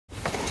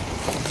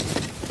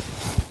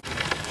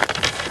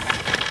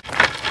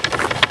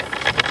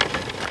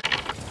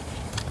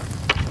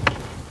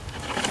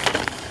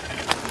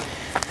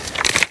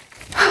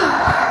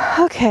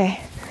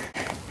Okay.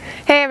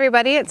 Hey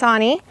everybody, it's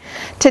Ani.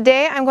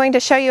 Today I'm going to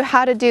show you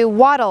how to do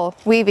wattle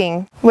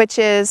weaving, which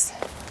is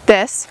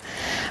this.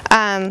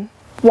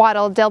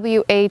 Wattle,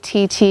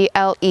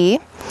 W-A-T-T-L-E.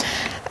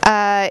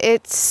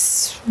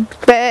 It's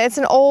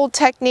an old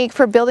technique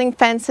for building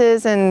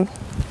fences and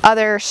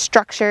other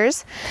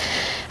structures.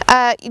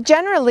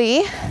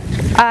 Generally,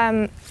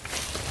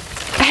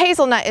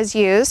 hazelnut is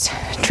used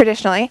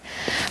traditionally,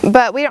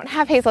 but we don't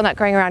have hazelnut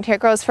growing around here.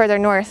 It grows further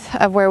north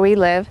of where we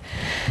live.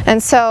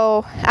 And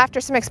so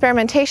after some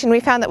experimentation, we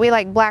found that we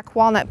like black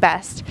walnut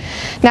best.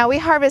 Now we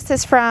harvest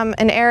this from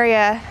an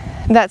area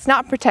that's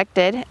not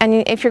protected,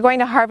 and if you're going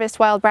to harvest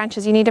wild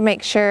branches, you need to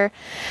make sure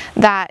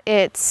that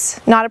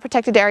it's not a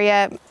protected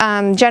area.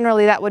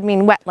 Generally that would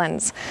mean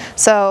wetlands.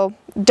 So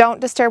don't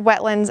disturb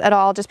wetlands at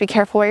all, just be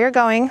careful where you're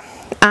going.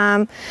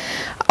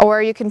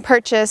 Or you can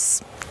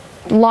purchase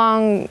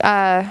long,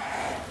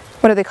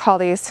 what do they call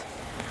these?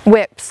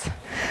 Whips.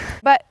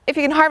 But if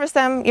you can harvest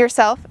them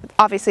yourself,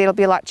 obviously it'll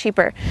be a lot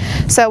cheaper.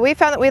 So we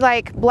found that we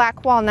like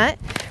black walnut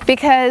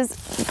because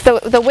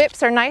the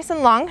whips are nice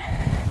and long.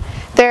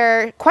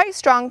 They're quite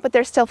strong, but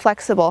they're still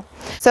flexible.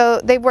 So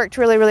they've worked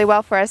really, really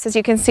well for us. As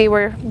you can see,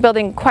 we're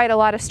building quite a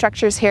lot of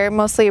structures here,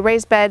 mostly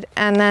raised beds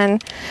and then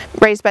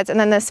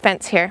this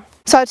fence here.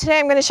 So today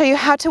I'm going to show you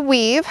how to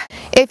weave.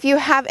 If you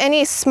have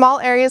any small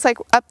areas, like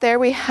up there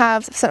we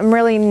have some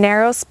really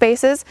narrow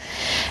spaces,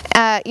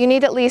 you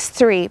need at least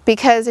 3,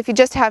 because if you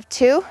just have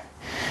 2,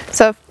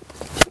 so if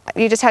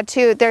you just had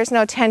 2, there's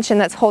no tension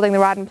that's holding the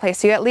rod in place.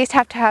 So you at least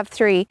have to have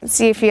 3.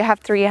 See, if you have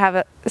 3, you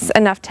have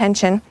enough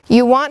tension.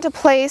 You want to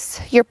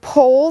place your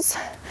poles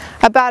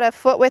about a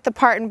foot width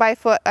apart, and by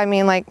foot I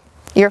mean like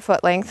your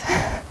foot length.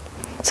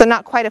 So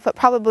not quite a foot,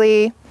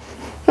 probably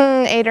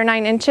 8 or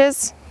 9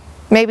 inches,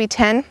 maybe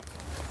 10.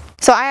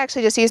 So I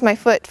actually just use my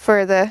foot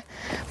for the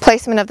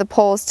placement of the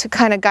poles to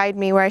kind of guide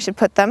me where I should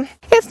put them.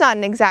 It's not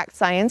an exact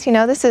science, you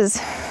know, this is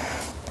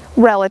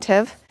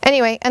relative.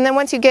 Anyway, and then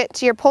once you get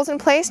to your poles in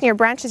place and your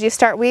branches, you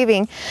start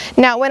weaving.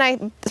 Now when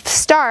I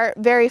start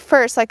very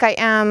first, like I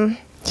am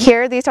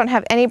here, these don't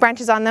have any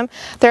branches on them,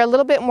 they're a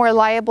little bit more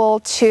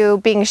liable to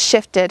being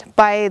shifted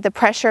by the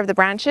pressure of the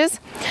branches.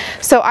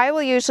 So I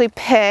will usually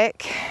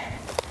pick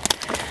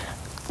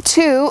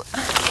 2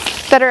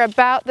 that are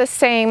about the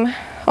same.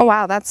 Oh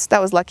wow, that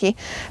was lucky.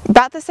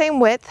 About the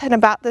same width and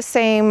about the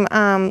same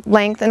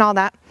length and all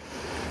that.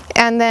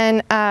 And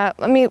then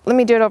let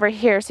me do it over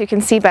here so you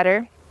can see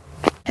better.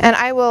 And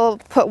I will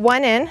put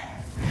one in.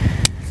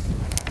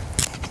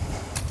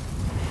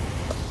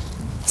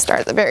 Start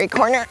at the very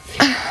corner.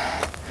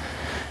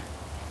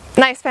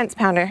 Nice fence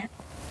pounder.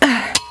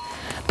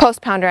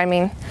 Post pounder, I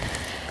mean.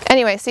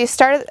 Anyway, so you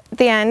start at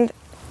the end.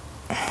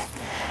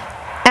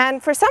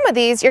 And for some of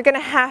these, you're going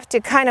to have to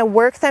kind of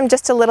work them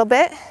just a little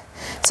bit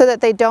so that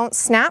they don't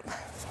snap.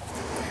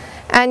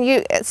 And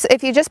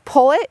if you just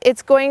pull it,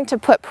 it's going to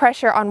put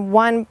pressure on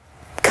one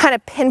kind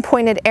of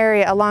pinpointed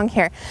area along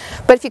here.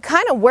 But if you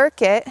kind of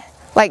work it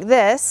like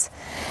this,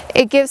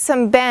 it gives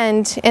some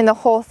bend in the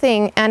whole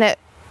thing, and it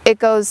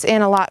goes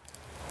in a lot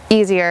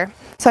easier.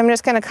 So I'm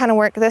just going to kind of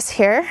work this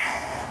here,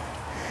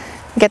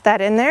 get that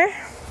in there.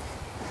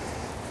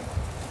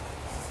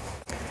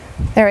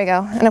 There we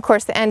go. And of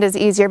course the end is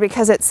easier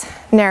because it's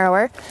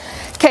narrower.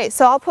 Okay,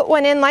 so I'll put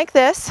one in like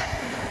this,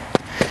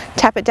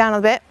 tap it down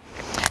a bit,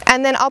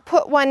 and then I'll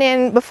put one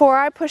in before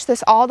I push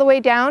this all the way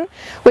down,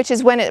 which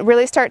is when it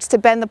really starts to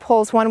bend the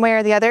poles one way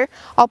or the other.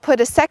 I'll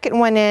put a second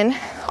one in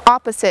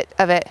opposite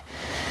of it.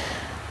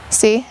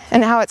 See?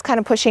 And how it's kind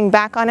of pushing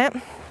back on it.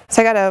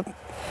 So I gotta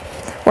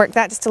work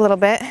that just a little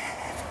bit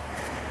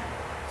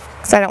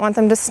because I don't want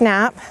them to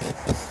snap.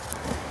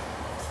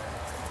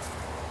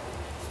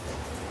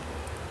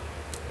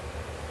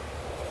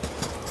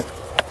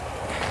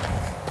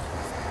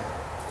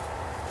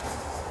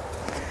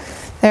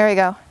 There we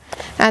go.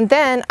 And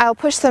then I'll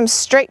push them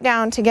straight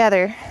down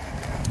together,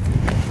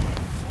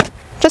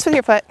 just with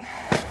your foot.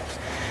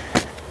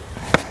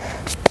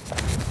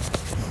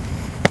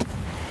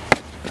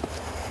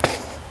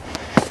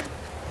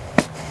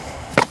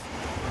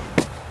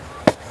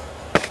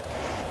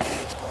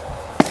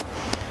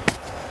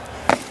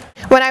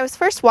 When I was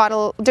first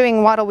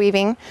doing wattle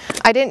weaving,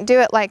 I didn't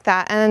do it like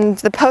that, and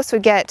the posts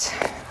would get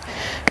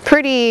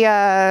pretty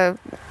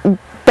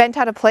bent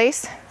out of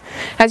place.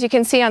 As you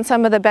can see on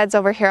some of the beds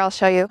over here, I'll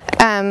show you.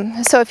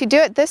 So if you do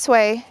it this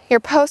way, your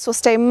post will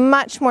stay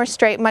much more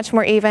straight, much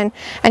more even,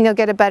 and you'll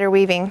get a better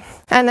weaving.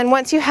 And then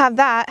once you have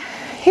that,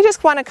 you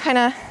just want to kind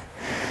of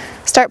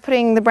start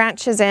putting the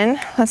branches in.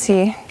 Let's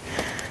see,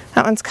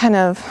 that one's kind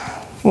of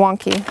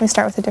wonky. Let me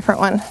start with a different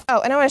one.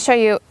 Oh, and I want to show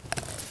you,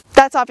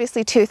 that's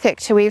obviously too thick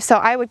to weave, so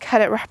I would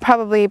cut it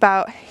probably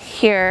about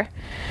here,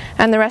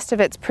 and the rest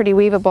of it's pretty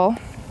weavable.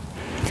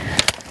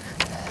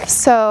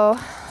 So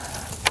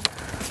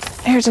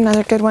here's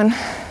another good one.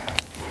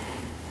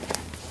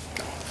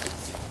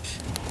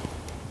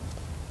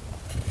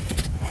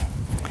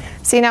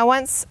 See, now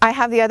once I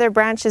have the other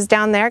branches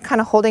down there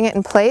kind of holding it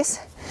in place,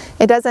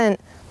 it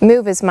doesn't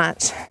move as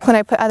much when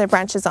I put other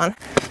branches on.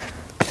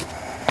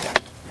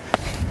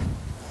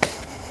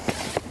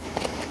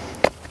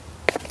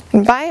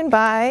 And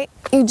by,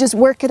 you just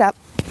work it up.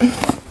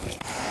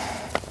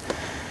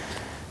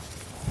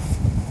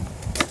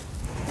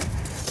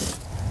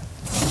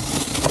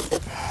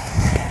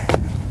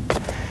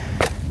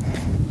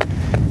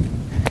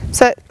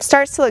 So it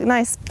starts to look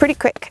nice pretty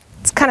quick.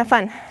 It's kind of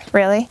fun,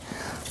 really.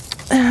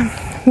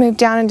 Move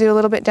down and do a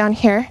little bit down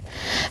here.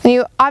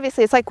 And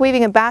obviously it's like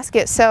weaving a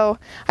basket, so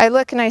I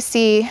look and I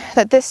see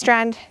that this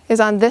strand is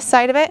on this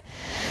side of it.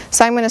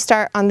 So I'm going to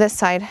start on this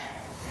side.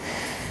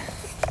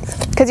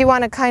 Because you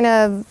want to kind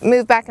of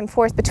move back and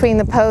forth between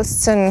the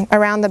posts and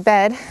around the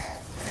bed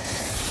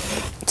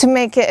to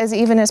make it as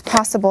even as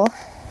possible.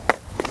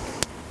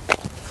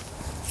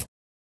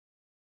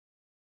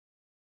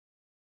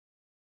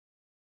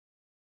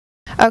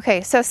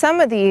 Okay, so some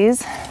of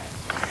these,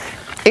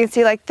 you can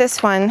see like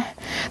this one,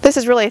 this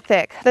is really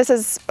thick. This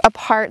is a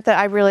part that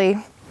I really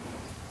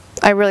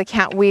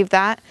can't weave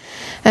that.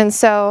 And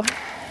so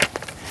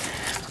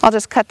I'll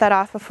just cut that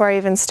off before I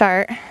even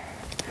start.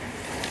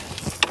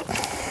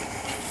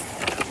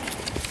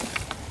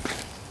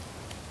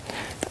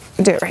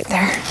 Do it right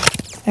there.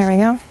 There we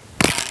go.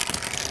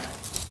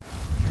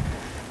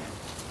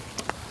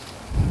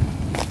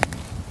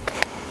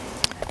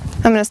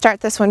 I'm going to start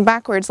this one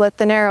backwards, let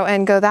the narrow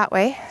end go that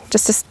way,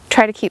 just to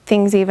try to keep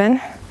things even.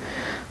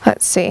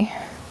 Let's see.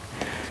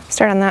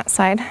 Start on that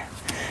side.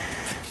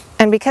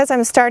 And because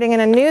I'm starting in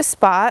a new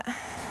spot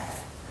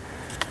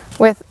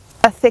with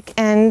a thick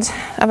end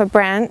of a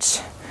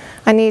branch,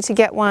 I need to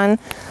get one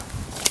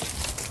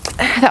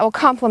that will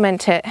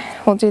complement it.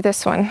 We'll do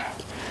this one.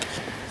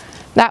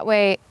 That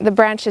way the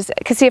branches,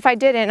 because see, if I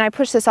didn't and I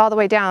push this all the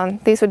way down,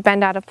 these would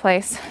bend out of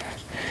place.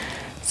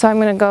 So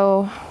I'm going to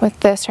go with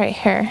this right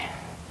here.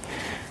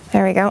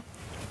 There we go.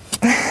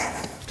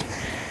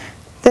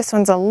 This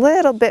one's a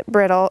little bit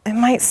brittle. It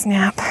might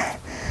snap.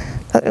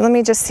 But let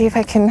me just see if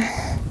I can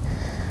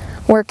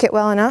work it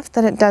well enough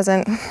that it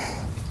doesn't.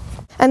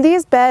 And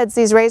these beds,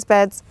 these raised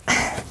beds,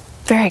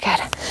 very good,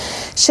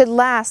 should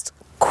last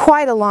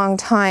quite a long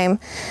time.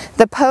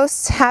 The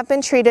posts have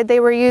been treated.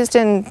 They were used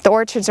in the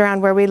orchards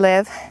around where we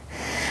live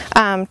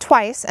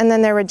twice, and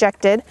then they're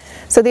rejected.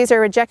 So these are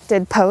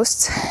rejected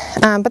posts,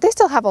 but they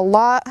still have a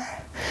lot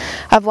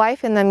of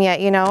life in them yet,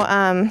 you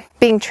know.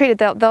 Being treated,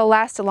 they'll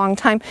last a long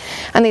time.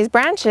 And these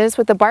branches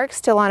with the bark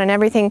still on and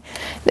everything,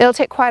 it'll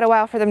take quite a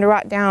while for them to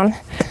rot down.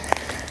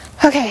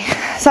 Okay,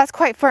 so that's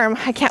quite firm.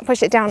 I can't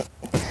push it down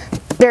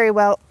very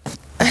well,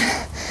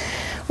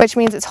 which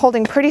means it's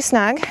holding pretty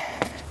snug.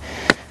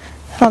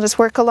 I'll just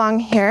work along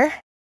here.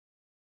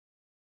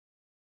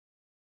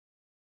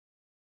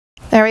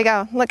 There we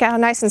go. Look how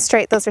nice and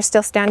straight those are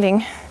still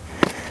standing.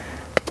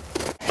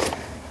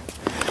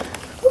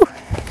 Whew.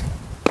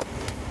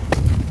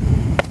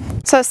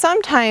 So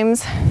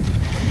sometimes,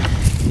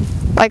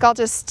 like, I'll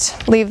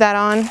just leave that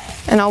on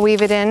and I'll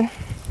weave it in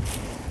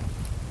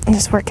and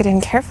just work it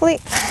in carefully.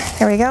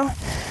 There we go.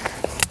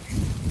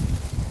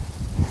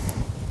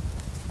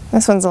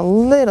 This one's a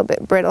little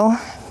bit brittle.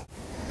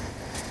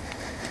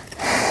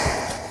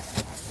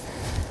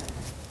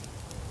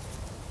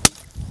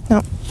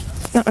 Nope,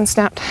 that one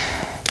snapped.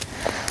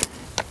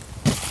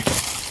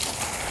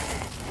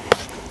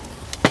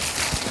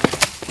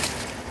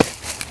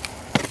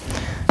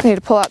 I need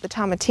to pull out the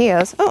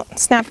tomatillos. Oh, it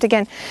snapped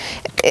again.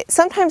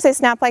 Sometimes they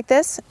snap like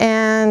this,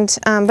 and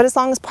but as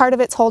long as part of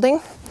it's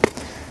holding,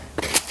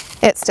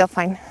 it's still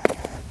fine.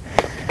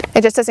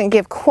 It just doesn't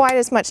give quite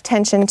as much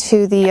tension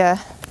to the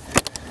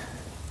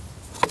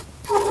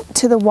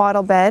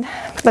wattle bed,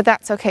 but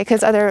that's okay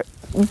because other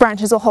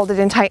branches will hold it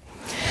in tight.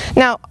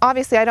 Now,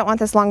 obviously, I don't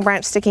want this long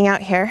branch sticking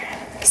out here,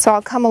 so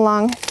I'll come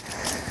along.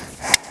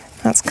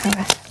 That's kind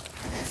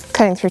of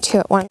cutting through two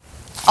at once.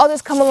 I'll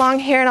just come along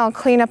here and I'll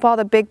clean up all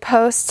the big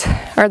posts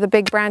or the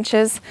big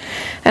branches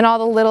and all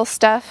the little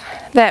stuff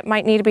that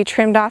might need to be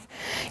trimmed off.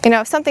 You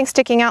know, if something's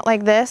sticking out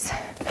like this,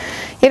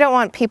 you don't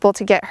want people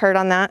to get hurt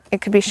on that.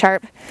 It could be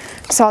sharp,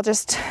 so I'll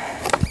just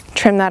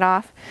trim that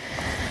off.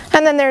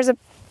 And then there's a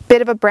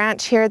bit of a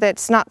branch here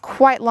that's not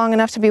quite long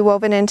enough to be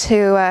woven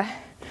into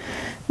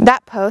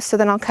that post, so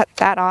then I'll cut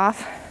that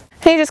off.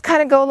 And you just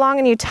kind of go along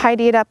and you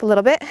tidy it up a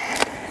little bit.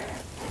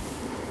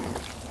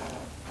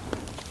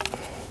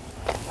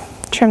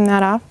 Trim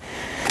that off,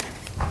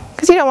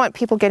 because you don't want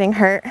people getting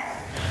hurt.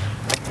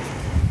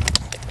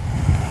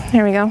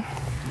 There we go.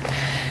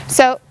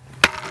 So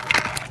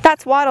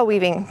that's wattle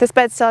weaving. This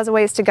bed still has a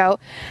ways to go,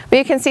 but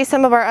you can see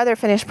some of our other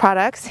finished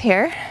products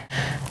here.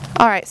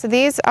 Alright, so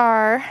these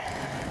are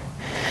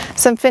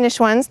some finished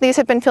ones. These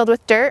have been filled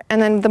with dirt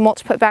and then the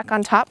mulch put back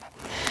on top.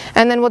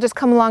 And then we'll just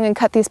come along and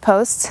cut these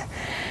posts.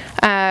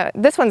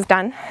 This one's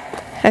done.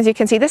 As you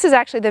can see, this is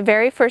actually the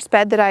very first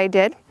bed that I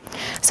did.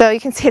 So you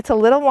can see it's a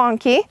little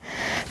wonky.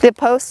 The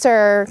posts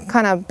are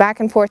kind of back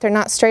and forth. They're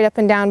not straight up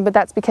and down, but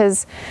that's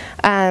because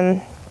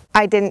I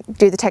didn't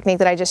do the technique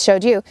that I just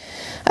showed you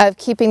of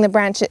keeping the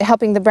branch,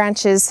 helping the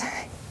branches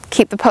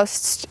keep the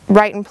posts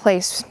right in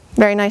place,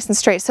 very nice and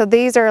straight. So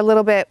these are a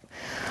little bit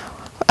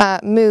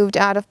moved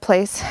out of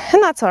place,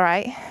 and that's all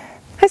right.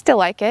 I still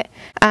like it.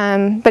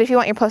 But if you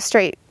want your post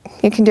straight,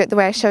 you can do it the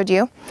way I showed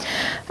you.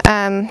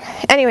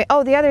 Anyway,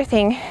 oh, the other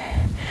thing,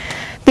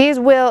 these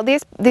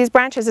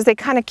branches, as they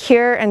kind of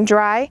cure and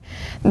dry,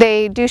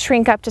 they do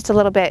shrink up just a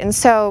little bit. And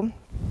so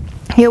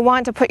you'll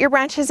want to put your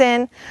branches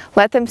in,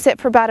 let them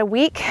sit for about a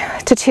week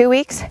to 2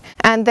 weeks,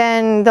 and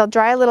then they'll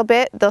dry a little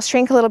bit, they'll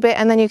shrink a little bit,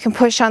 and then you can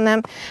push on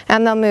them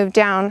and they'll move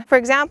down. For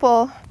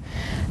example,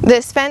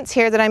 this fence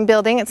here that I'm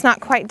building, it's not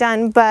quite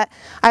done, but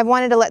I've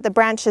wanted to let the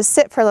branches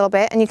sit for a little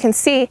bit, and you can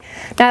see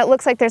now it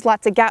looks like there's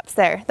lots of gaps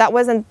there. That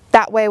wasn't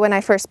that way when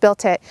I first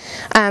built it.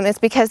 It's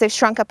because they've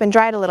shrunk up and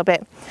dried a little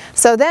bit.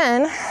 So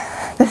then,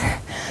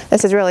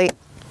 this is really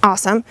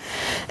awesome.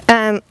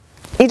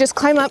 You just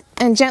climb up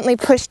and gently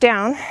push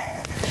down.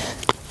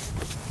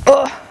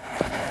 Oh.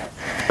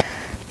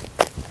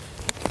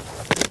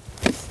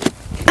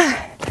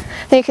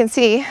 And you can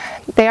see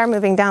they are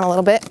moving down a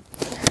little bit.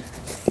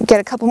 Get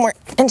a couple more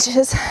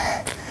inches.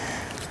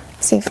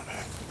 See if,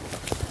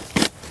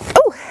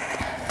 oh!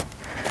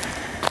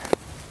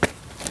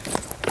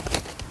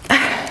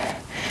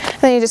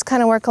 Then you just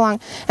kind of work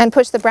along and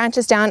push the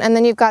branches down, and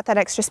then you've got that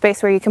extra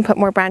space where you can put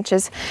more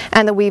branches,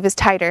 and the weave is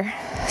tighter.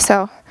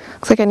 So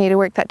looks like I need to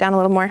work that down a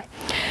little more.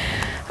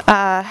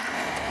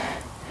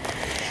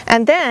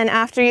 And then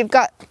after you've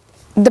got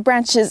the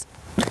branches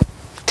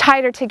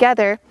tighter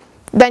together,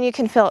 then you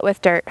can fill it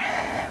with dirt,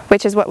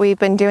 which is what we've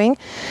been doing,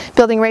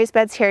 building raised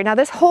beds here. Now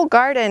this whole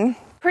garden,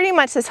 pretty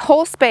much this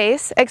whole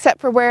space, except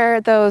for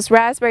where those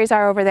raspberries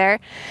are over there,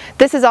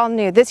 this is all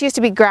new. This used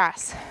to be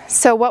grass.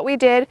 So what we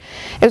did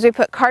is we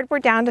put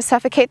cardboard down to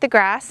suffocate the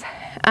grass,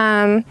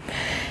 and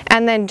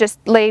then just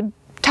laid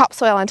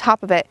topsoil on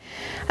top of it.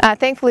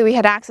 Thankfully we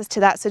had access to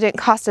that, so it didn't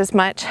cost as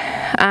much.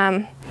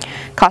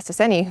 Cost us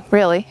any,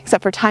 really,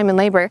 except for time and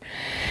labor.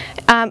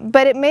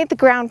 But it made the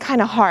ground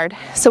kind of hard,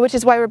 so which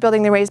is why we're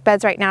building the raised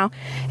beds right now.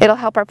 It'll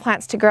help our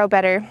plants to grow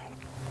better.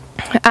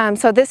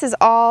 So this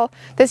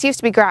used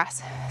to be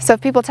grass. So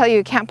if people tell you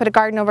you can't put a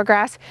garden over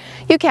grass,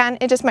 you can.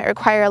 It just might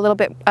require a little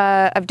bit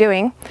of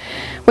doing.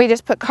 We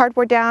just put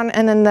cardboard down,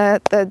 and then the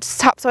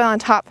topsoil on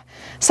top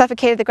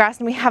suffocated the grass,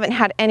 and we haven't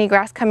had any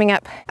grass coming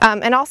up.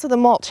 And also the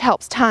mulch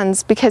helps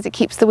tons because it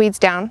keeps the weeds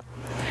down.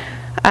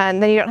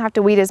 And then you don't have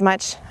to weed as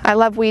much. I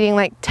love weeding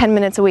like 10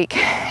 minutes a week.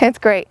 It's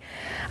great.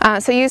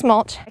 So use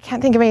mulch. I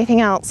can't think of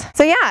anything else.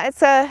 So yeah,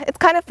 it's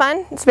kind of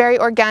fun. It's very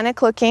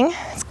organic looking.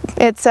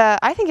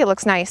 I think it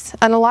looks nice,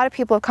 and a lot of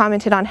people have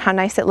commented on how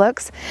nice it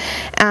looks,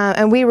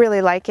 and we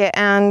really like it.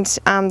 And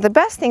the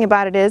best thing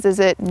about it is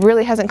it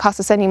really hasn't cost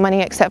us any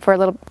money except for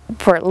a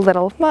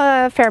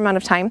fair amount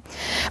of time.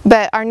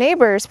 But our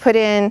neighbors put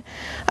in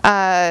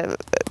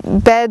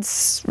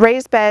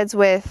raised beds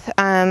with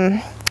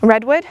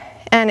redwood,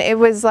 and it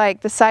was like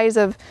the size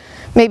of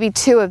maybe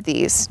 2 of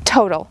these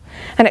total,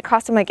 and it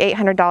cost them like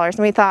 $800.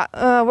 And we thought,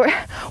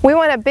 we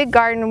want a big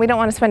garden, we don't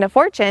want to spend a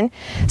fortune,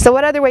 so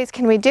what other ways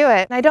can we do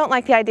it? And I don't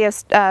like the idea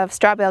of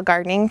straw bale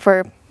gardening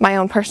for my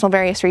own personal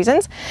various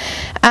reasons.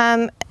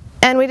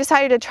 And we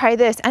decided to try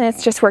this, and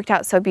it's just worked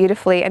out so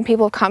beautifully, and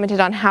people have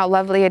commented on how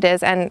lovely it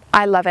is, and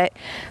I love it.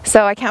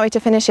 So I can't wait to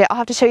finish it. I'll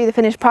have to show you the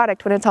finished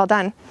product when it's all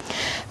done.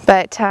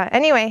 But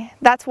anyway,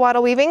 that's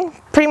wattle weaving,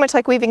 pretty much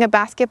like weaving a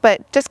basket,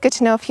 but just good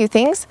to know a few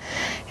things.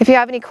 If you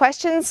have any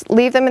questions,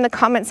 leave them in the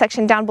comment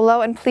section down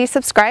below, and please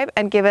subscribe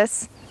and give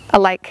us a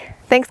like.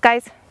 Thanks,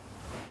 guys.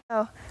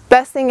 So,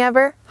 best thing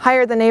ever,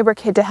 hire the neighbor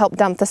kid to help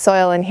dump the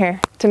soil in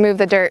here, to move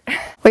the dirt.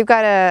 We've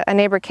got a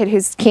neighbor kid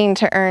who's keen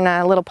to earn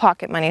a little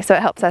pocket money, so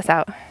it helps us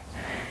out.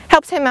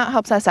 Helps him out,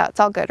 helps us out. It's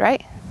all good,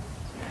 right?